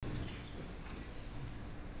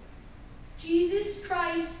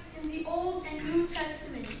Christ in the Old and New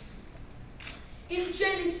Testaments. In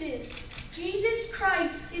Genesis, Jesus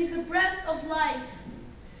Christ is the breath of life.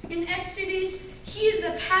 In Exodus, he is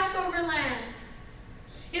the Passover lamb.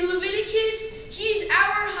 In Leviticus, he is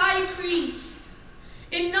our high priest.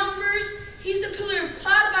 In Numbers, he's the pillar of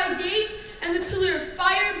cloud by day and the pillar of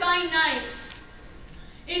fire by night.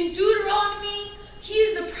 In Deuteronomy, he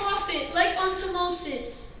is the prophet like unto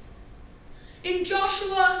Moses. In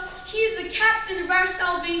Joshua, he is the captain of our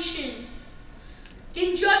salvation.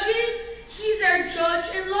 In Judges, he is our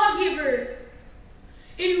judge and lawgiver.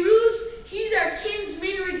 In Ruth, he's our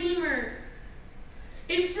kinsman redeemer.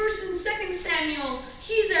 In 1st and 2nd Samuel,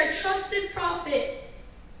 he is our trusted prophet.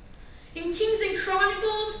 In Kings and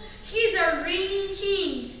Chronicles, he is our reigning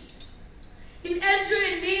king. In Ezra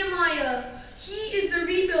and Nehemiah, he is the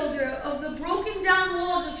rebuilder of the broken down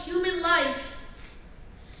walls of human life.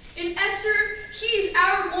 In Esther, he is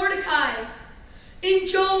our Mordecai. In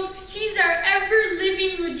Job, he is our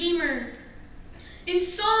ever-living Redeemer. In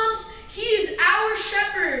Psalms, he is our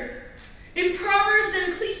shepherd. In Proverbs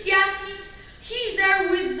and Ecclesiastes, he is our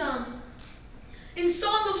wisdom. In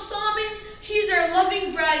Song of Solomon, he is our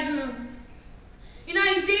loving bridegroom. In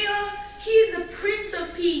Isaiah, he is the Prince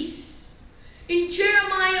of Peace. In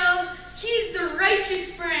Jeremiah, he is the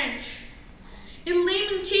righteous branch. In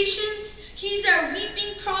Lamentations, he is our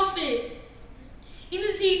weeping prophet. In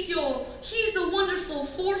Ezekiel, he is the wonderful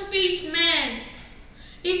four-faced man.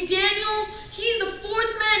 In Daniel, he is the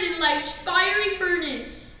fourth man in life's fiery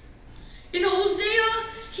furnace. In Hosea,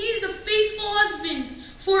 he is the faithful husband,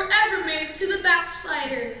 forever married to the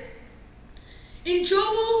backslider. In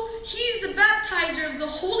Joel, he is the baptizer of the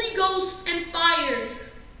Holy Ghost and fire.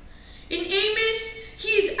 In Amos, he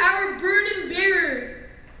is our burden bearer.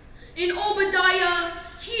 In Obadiah,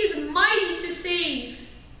 he is mighty to save.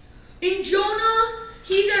 In Jonah,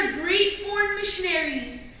 he is our great foreign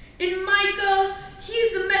missionary. In Micah, he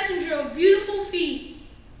is the messenger of beautiful feet.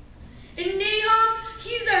 In Nahum, he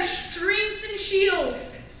is our strength and shield.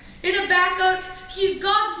 In Habakkuk, he is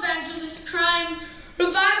God's evangelist crying,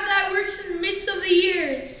 "Revive that works in the midst of the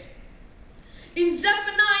years." In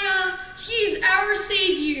Zephaniah, he is our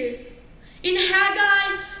Savior. In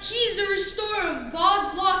Haggai, he is the restorer of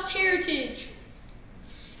God's lost heritage.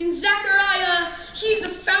 In Zechariah, he is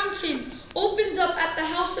the fountain opened up at the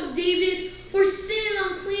house of David for sin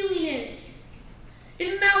and uncleanliness.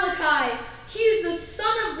 In Malachi, he is the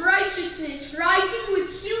Son of righteousness, rising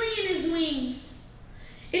with healing in his wings.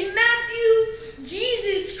 In Matthew,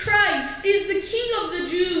 Jesus Christ is the King of the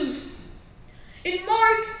Jews. In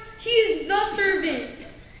Mark, he is the servant.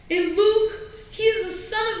 In Luke, he is the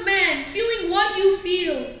Son of Man, feeling what you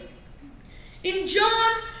feel. In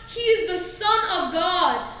John, he is the Son of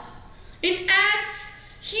God. In Acts,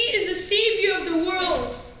 he is the Savior of the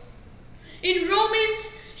world. In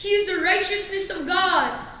Romans, he is the righteousness of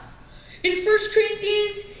God. In 1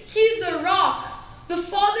 Corinthians, he is the rock, the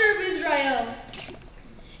Father of Israel.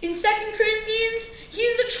 In 2 Corinthians, he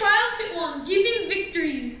is the triumphant one, giving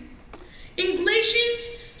victory. In Galatians,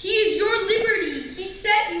 he is your liberty, he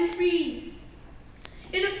set you free.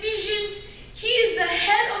 In Ephesians, he is the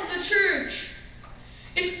head of the church.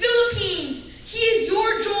 In Philippines, he is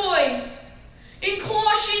your joy. In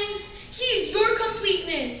Colossians, he is your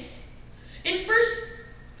completeness. In 1st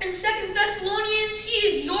and 2nd Thessalonians, he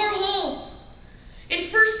is your hope. In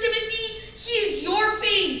 1 Timothy, he is your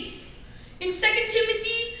faith. In 2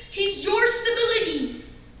 Timothy, he's your stability.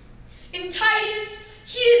 In Titus,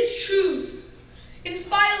 he is truth. In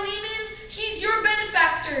Philemon, he's your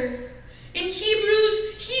benefactor. In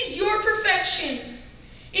Hebrews, he's your perfection.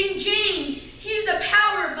 In James, he's the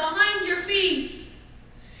power behind your faith.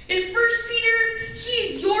 In 1 Peter,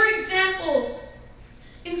 he's your example.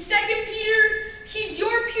 In 2 Peter, he's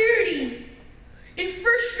your purity. In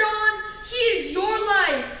 1 John, he is your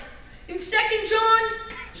life. In 2 John,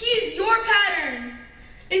 he is your pattern.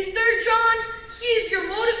 In 3 John, he is your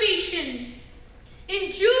motivation.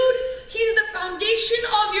 In Jude, he is the foundation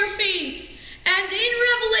of your faith. And in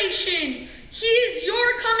Revelation, he is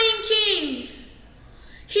your coming king.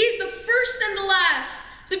 He is the first and the last,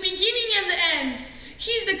 the beginning and the end.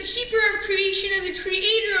 He is the keeper of creation and the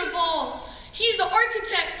creator of all. He is the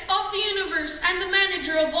architect of the universe and the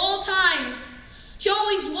manager of all times. He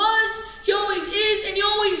always was, he always is, and he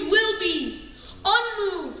always will be.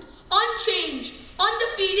 Unmoved, unchanged,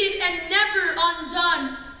 undefeated, and never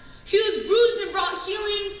undone. He was bruised and brought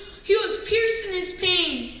healing. He was pierced in his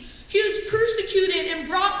pain. He was persecuted and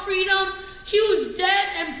brought freedom. He was dead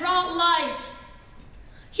and brought life.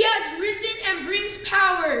 He has risen and brings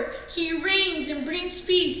power. He reigns and brings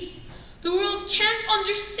peace. The world can't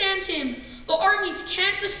understand him. The armies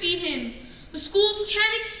can't defeat him. The schools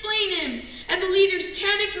can't explain him, and the leaders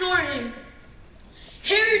can't ignore him.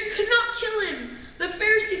 Herod could not kill him. The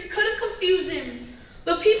Pharisees couldn't confuse him.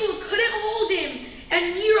 The people couldn't hold him,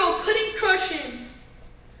 and Nero couldn't crush him.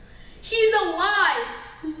 He is alive,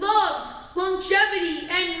 loved, longevity,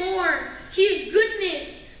 and more. He is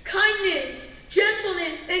goodness, kindness,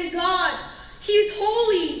 gentleness, and God. He is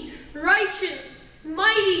holy, righteous,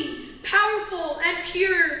 mighty, powerful, and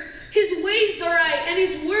pure. His ways are right, and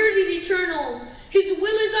his word is eternal. His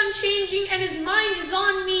will is unchanging, and his mind is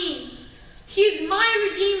on me. He is my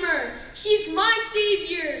Redeemer. He is my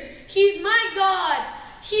Savior. He is my God.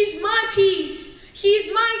 He is my peace. He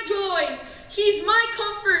is my joy. He is my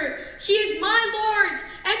comfort. He is my Lord,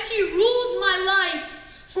 and he rules my life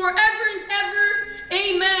forever and ever.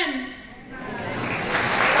 Amen.